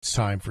It's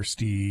time for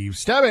Steve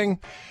Stebbing.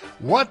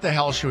 What the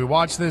hell should we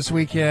watch this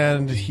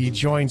weekend? He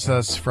joins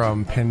us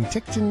from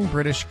Penticton,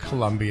 British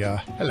Columbia.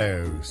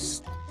 Hello,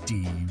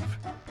 Steve.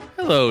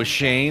 Hello,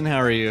 Shane. How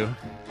are you?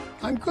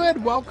 I'm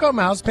good. Welcome.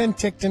 How's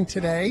Penticton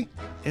today?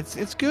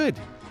 It's good.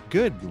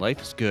 Good.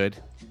 Life is good.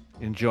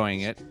 Enjoying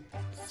it.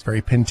 It's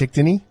very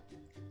Penticton-y.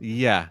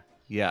 Yeah.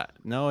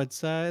 No, it's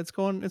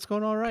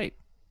going all right.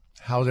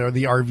 How are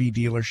the RV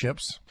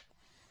dealerships?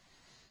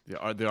 The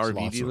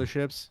RV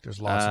dealerships. There's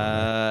lots of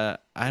them.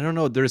 I don't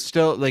know. There's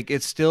still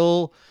it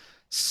still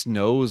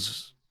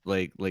snows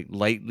like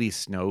lightly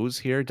snows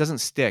here. It doesn't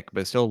stick,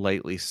 but it still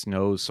lightly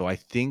snows. So I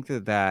think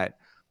that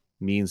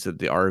means that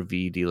the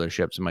RV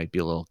dealerships might be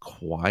a little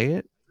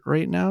quiet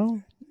right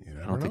now.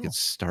 I don't think it's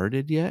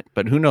started yet,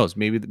 but who knows?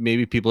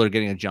 Maybe people are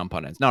getting a jump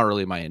on it. It's not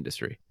really my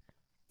industry.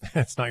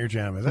 It's not your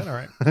jam, is it? All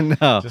right.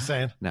 No. Just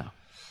saying. No.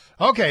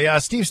 Okay,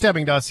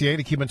 SteveStebbing.ca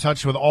to keep in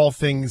touch with all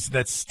things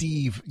that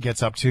Steve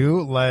gets up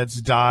to. Let's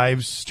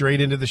dive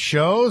straight into the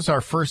shows.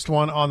 Our first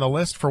one on the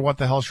list for What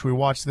the Hell Should We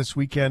Watch this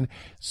weekend?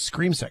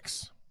 Scream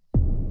 6.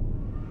 Please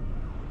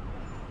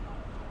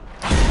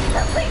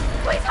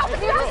help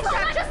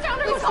us. Just down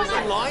there. There's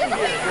a line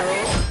here,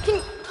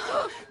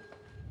 girl.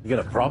 You got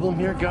a problem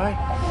here, guy?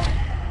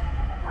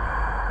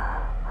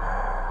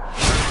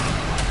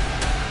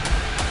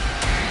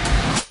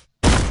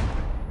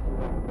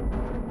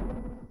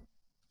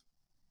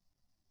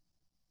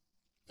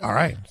 All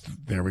right,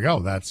 there we go.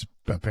 That's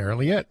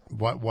apparently it.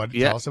 What?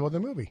 Tell us about the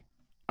movie.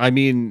 I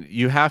mean,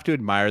 you have to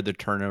admire the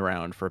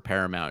turnaround for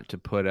Paramount to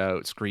put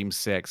out Scream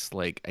 6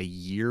 like a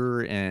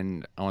year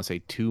and I want to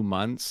say 2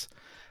 months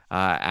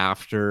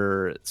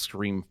after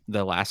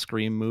the last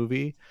Scream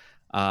movie,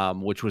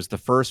 which was the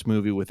first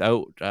movie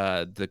without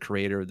the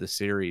creator of the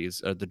series,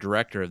 the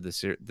director of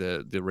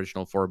the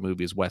original 4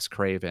 movies, Wes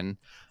Craven,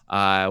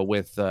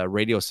 with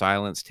Radio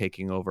Silence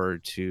taking over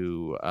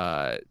to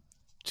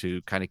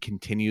kind of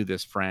continue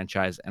this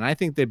franchise. And I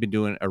think they've been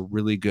doing a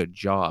really good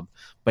job,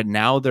 but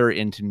now they're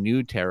into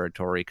new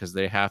territory because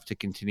they have to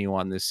continue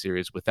on this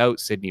series without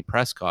Sidney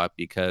Prescott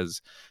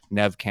because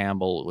Neve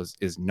Campbell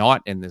is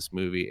not in this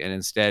movie. And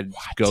instead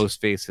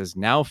Ghostface is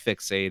now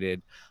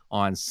fixated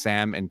on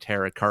Sam and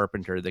Tara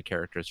Carpenter, the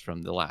characters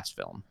from the last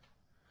film.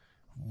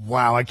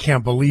 Wow. I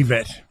can't believe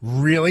it.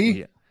 Really?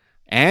 Yeah.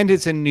 And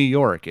it's in New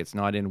York. It's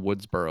not in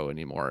Woodsboro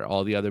anymore.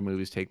 All the other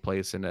movies take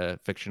place in a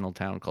fictional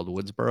town called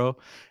Woodsboro.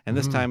 And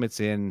this time it's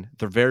in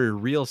the very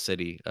real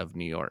city of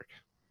New York.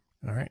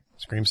 All right.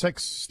 Scream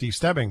 6. Steve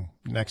Stebbing.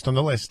 Next on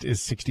the list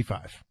is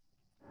 65.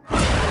 You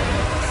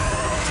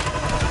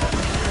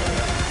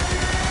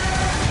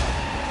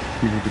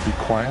need to be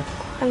quiet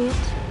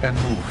and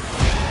move.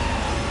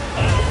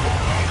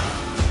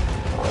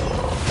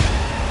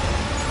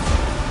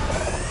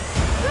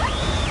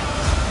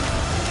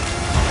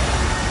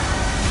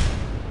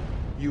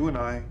 You and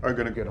I are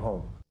going to get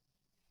home.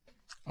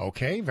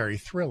 Okay, very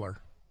thriller.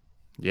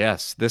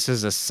 Yes, this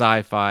is a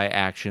sci-fi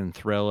action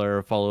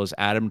thriller. Follows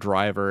Adam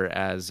Driver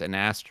as an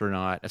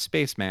astronaut, a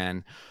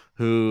spaceman,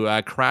 who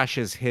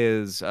crashes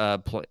his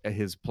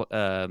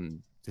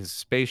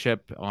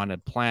spaceship on a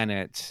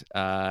planet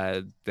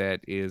that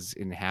is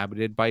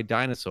inhabited by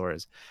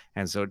dinosaurs.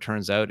 And so it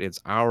turns out it's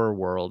our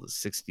world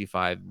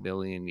 65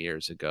 million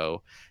years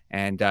ago.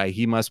 And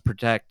he must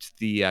protect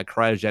the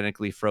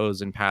cryogenically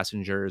frozen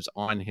passengers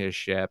on his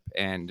ship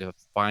and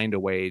find a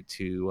way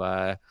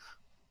to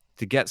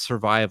get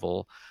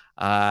survival.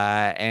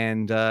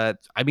 I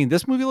mean,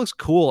 this movie looks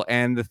cool.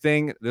 And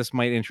this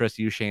might interest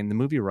you, Shane. The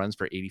movie runs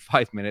for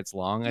 85 minutes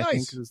long, Nice. I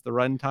think is the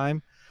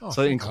runtime. Oh,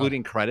 so thank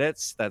including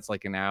credits, that's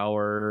like an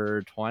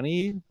hour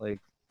 20.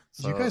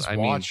 So, you guys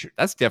watch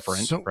that's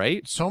different,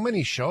 right? So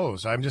many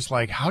shows. I'm just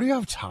like, how do you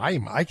have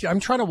time? I'm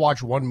trying to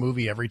watch one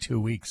movie every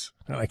 2 weeks,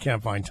 and I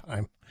can't find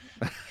time.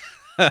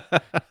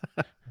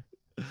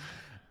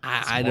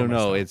 I don't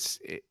know. It's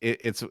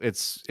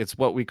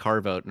what we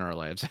carve out in our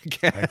lives, I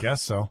guess. I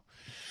guess so.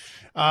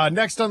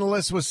 Next on the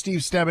list was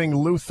Steve Stebbing,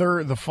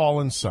 Luther, The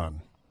Fallen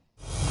Son.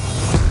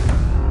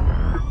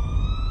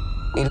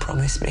 You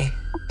promised me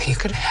you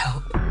could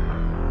help.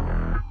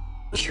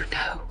 You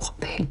know what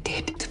they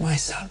did to my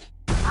son.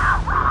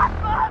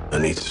 I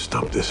need to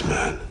stop this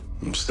man.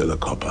 I'm still a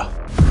copper.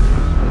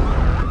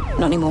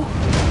 Not anymore.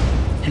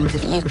 And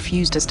if you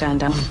refuse to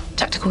stand down,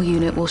 tactical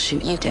unit will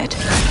shoot you dead.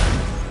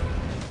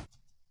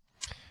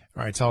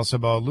 All right, tell us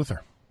about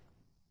Luther.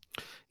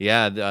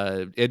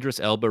 Yeah,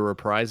 Idris Elba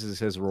reprises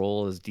his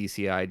role as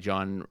DCI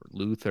John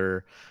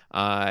Luther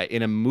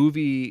in a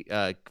movie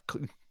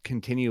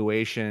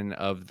continuation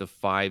of the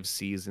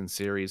 5-season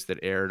series that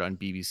aired on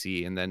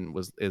BBC and then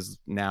is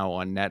now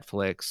on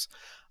Netflix.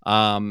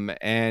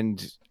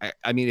 And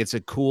I mean, it's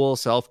a cool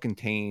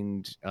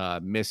self-contained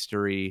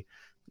mystery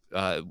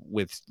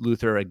with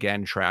Luther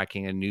again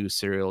tracking a new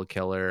serial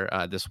killer.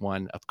 This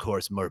one, of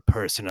course, more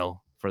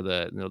personal for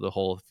the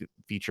whole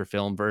feature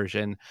film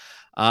version.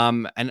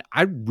 And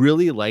I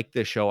really like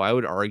this show. I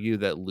would argue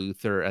that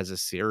Luther as a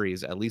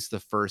series, at least the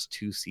first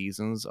 2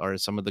 seasons, are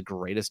some of the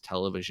greatest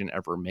television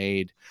ever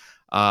made.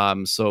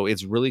 So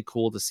it's really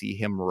cool to see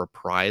him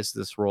reprise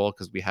this role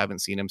because we haven't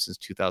seen him since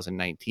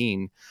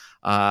 2019.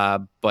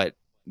 But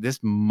this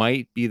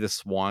might be the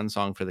swan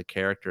song for the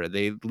character.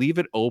 They leave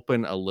it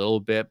open a little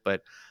bit,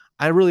 but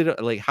I really don't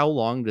like, how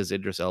long does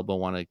Idris Elba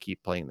want to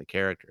keep playing the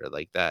character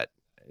like that?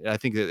 I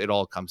think that it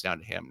all comes down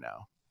to him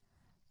now.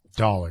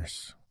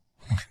 Dollars.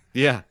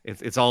 Yeah,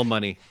 it's all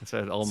money. It's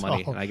all It's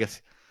money. all- And I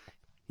guess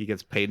he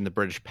gets paid in the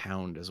British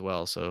pound as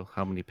well. So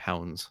how many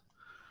pounds?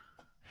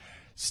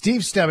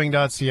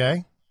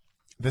 SteveStebbing.ca.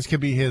 This could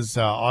be his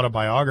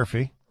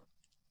autobiography.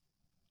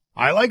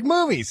 I like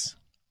movies.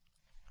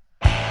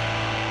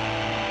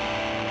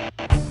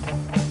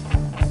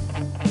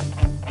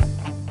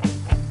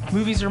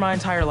 Movies are my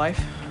entire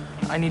life.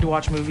 I need to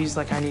watch movies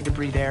like I need to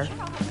breathe air.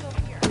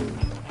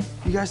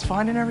 You guys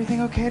finding everything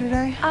okay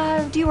today?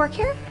 Do you work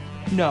here?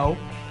 No.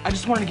 I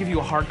just wanted to give you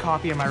a hard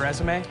copy of my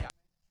resume.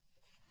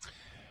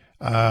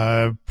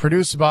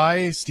 Produced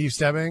by Steve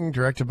Stebbing,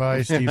 directed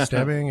by Steve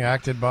Stebbing,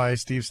 acted by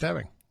Steve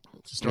Stebbing.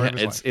 It's a story of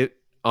his life.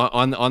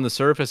 On the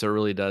surface, it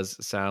really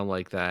does sound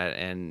like that,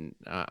 and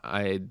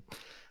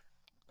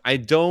I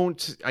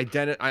don't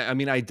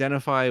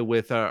identify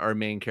with our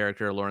main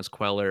character Lawrence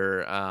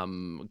Queller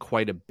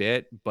quite a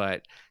bit,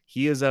 but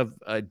he is of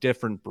a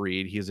different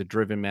breed. He is a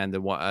driven man,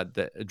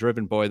 a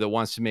driven boy that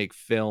wants to make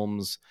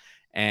films,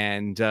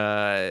 and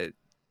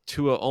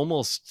to a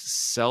almost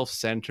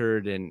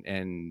self-centered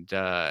and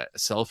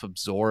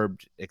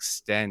self-absorbed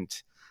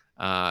extent,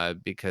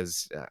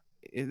 because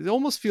it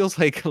almost feels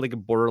like a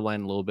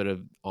borderline little bit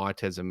of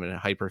autism and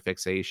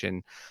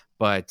hyperfixation.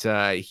 But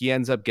he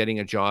ends up getting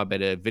a job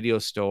at a video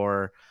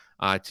store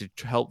to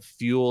help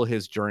fuel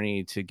his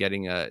journey to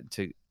getting a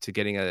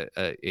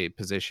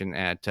position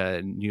at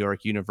New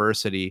York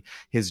University,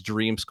 his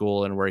dream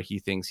school, and where he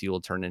thinks he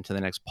will turn into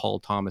the next Paul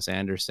Thomas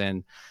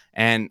Anderson.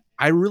 And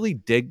I really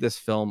dig this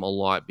film a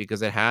lot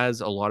because it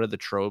has a lot of the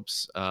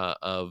tropes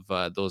of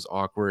those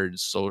awkward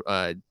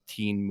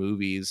teen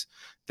movies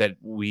that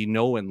we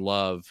know and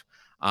love.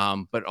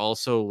 But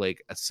also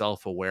like a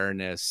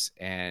self-awareness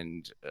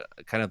and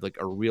kind of like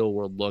a real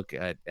world look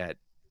at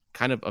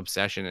kind of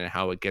obsession and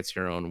how it gets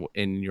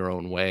in your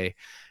own way.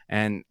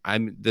 And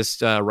I'm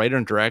this writer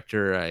and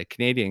director,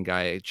 Canadian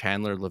guy,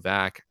 Chandler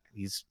Levac.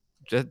 He's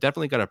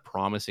definitely got a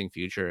promising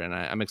future, and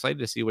I'm excited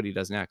to see what he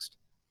does next.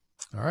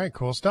 All right,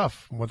 cool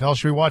stuff. What the hell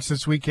should we watch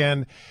this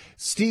weekend?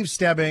 Steve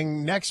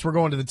Stebbing. Next, we're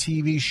going to the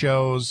TV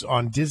shows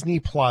on Disney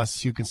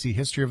Plus. You can see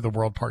History of the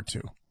World Part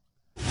 2.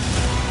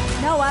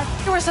 Noah,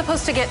 you were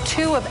supposed to get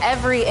 2 of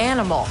every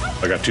animal.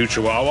 I got 2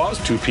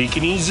 Chihuahuas, 2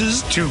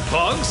 Pekingeses, 2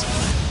 pugs.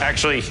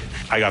 Actually,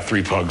 I got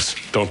 3 pugs.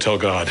 Don't tell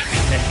God.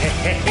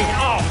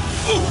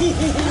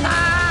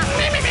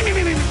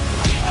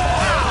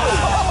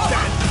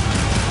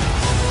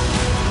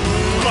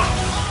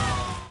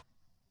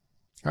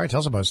 All right,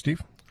 tell us about it,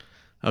 Steve.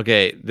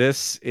 Okay,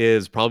 this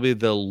is probably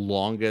the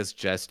longest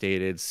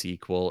gestated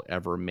sequel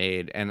ever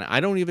made. And I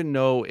don't even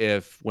know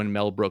if when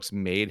Mel Brooks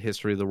made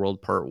History of the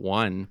World Part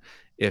 1,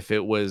 if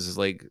it was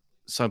like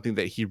something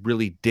that he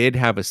really did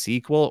have a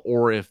sequel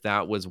or if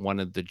that was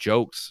one of the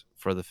jokes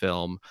for the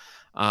film.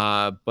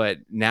 But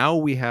now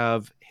we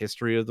have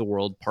History of the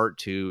World Part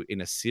 2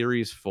 in a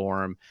series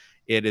form.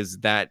 It is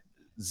that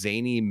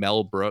zany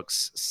Mel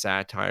Brooks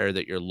satire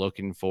that you're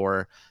looking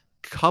for,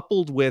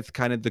 coupled with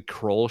kind of the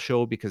Kroll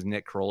show, because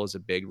Nick Kroll is a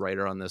big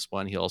writer on this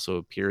one. He also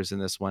appears in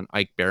this one.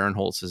 Ike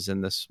Barinholtz is in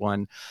this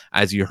one.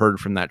 As you heard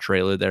from that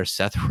trailer there,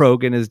 Seth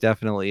Rogen is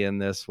definitely in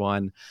this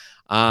one.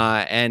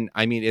 And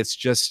I mean, it's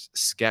just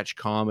sketch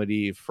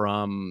comedy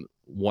from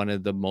one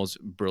of the most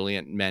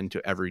brilliant men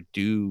to ever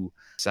do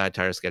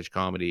satire sketch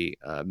comedy,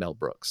 Mel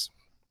Brooks.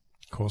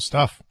 Cool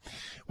stuff.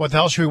 What the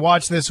hell should we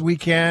watch this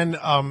weekend?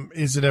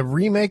 Is it a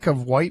remake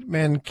of White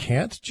Men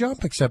Can't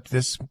Jump? Except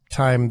this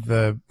time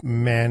the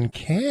man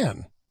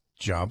can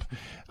jump.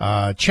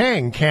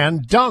 Chang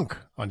Can Dunk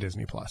on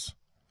Disney Plus.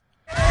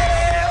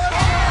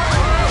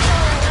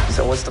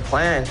 So what's the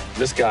plan?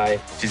 This guy,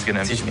 he's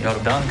gonna teach me how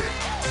to dunk.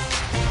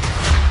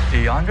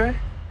 Hey, Andre?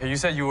 You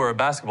said you were a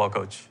basketball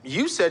coach.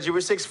 You said you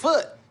were 6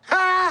 foot.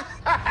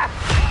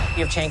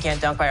 If Chang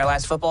can't dunk by our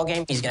last football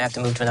game, he's gonna have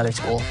to move to another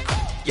school.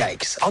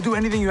 Yikes. I'll do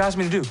anything you ask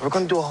me to do. We're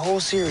gonna do a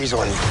whole series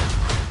on you.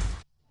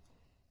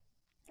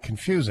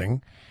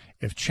 Confusing.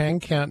 If Chang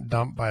can't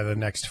dump by the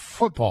next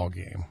football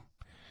game.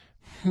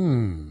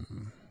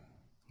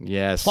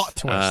 Yes. Plot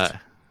twist.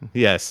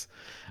 Yes.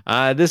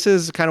 This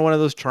is kind of one of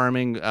those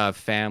charming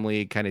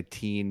family kind of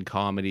teen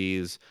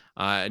comedies,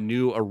 a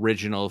new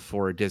original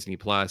for Disney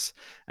Plus,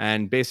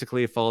 and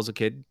basically it follows a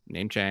kid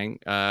named Chang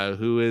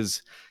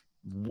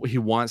he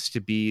wants to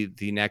be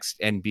the next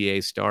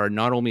NBA star.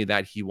 Not only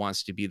that, he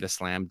wants to be the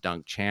slam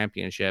dunk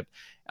championship,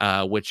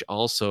 which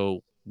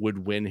also would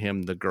win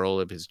him the girl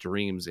of his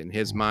dreams in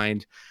his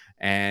mind.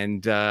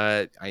 And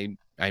I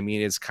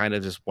mean, it's kind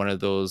of just one of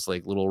those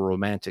like little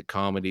romantic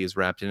comedies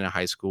wrapped in a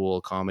high school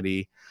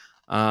comedy.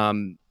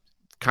 Kind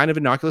of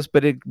innocuous,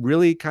 but it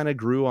really kind of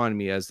grew on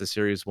me as the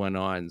series went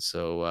on.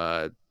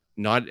 So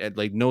not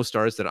like no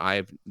stars that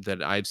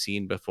I've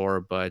seen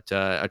before, but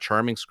a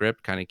charming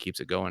script kind of keeps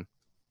it going.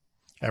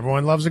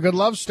 Everyone loves a good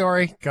love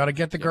story. Got to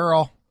get the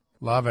girl.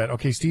 Love it.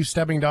 Okay,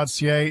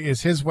 stevestebbing.ca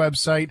is his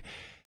website.